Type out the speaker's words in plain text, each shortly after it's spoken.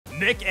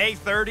Nick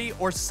A30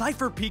 or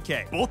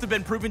SypherPK. Both have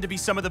been proven to be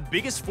some of the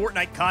biggest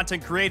Fortnite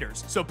content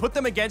creators, so put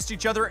them against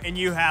each other and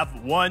you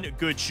have one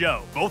good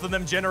show. Both of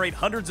them generate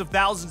hundreds of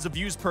thousands of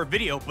views per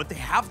video, but they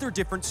have their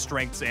different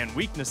strengths and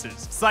weaknesses.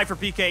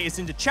 SypherPK is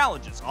into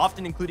challenges,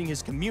 often including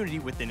his community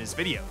within his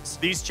videos.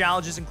 These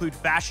challenges include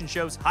fashion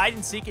shows, hide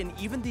and seek, and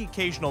even the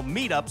occasional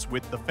meetups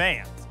with the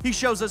fans. He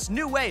shows us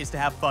new ways to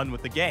have fun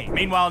with the game.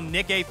 Meanwhile,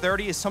 Nick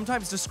A30 is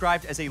sometimes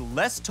described as a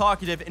less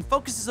talkative and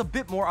focuses a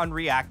bit more on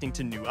reacting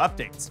to new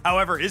updates.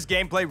 However, his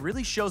gameplay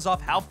really shows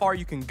off how far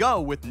you can go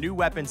with new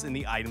weapons and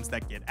the items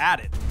that get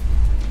added.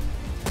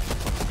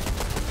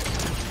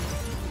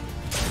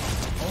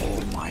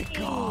 Oh my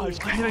gosh,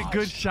 I hit a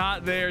good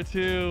shot there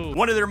too.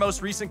 One of their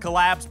most recent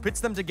collabs pits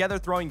them together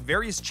throwing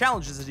various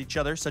challenges at each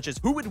other, such as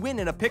who would win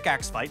in a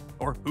pickaxe fight,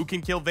 or who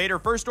can kill Vader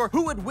first, or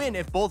who would win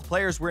if both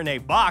players were in a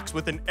box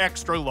with an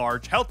extra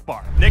large health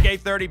bar. Nick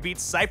A30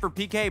 beats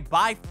SypherPK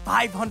by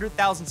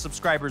 500,000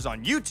 subscribers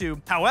on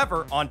YouTube.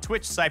 However, on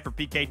Twitch,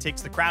 SypherPK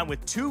takes the crown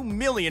with 2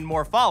 million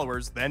more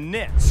followers than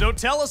Nick. So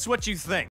tell us what you think.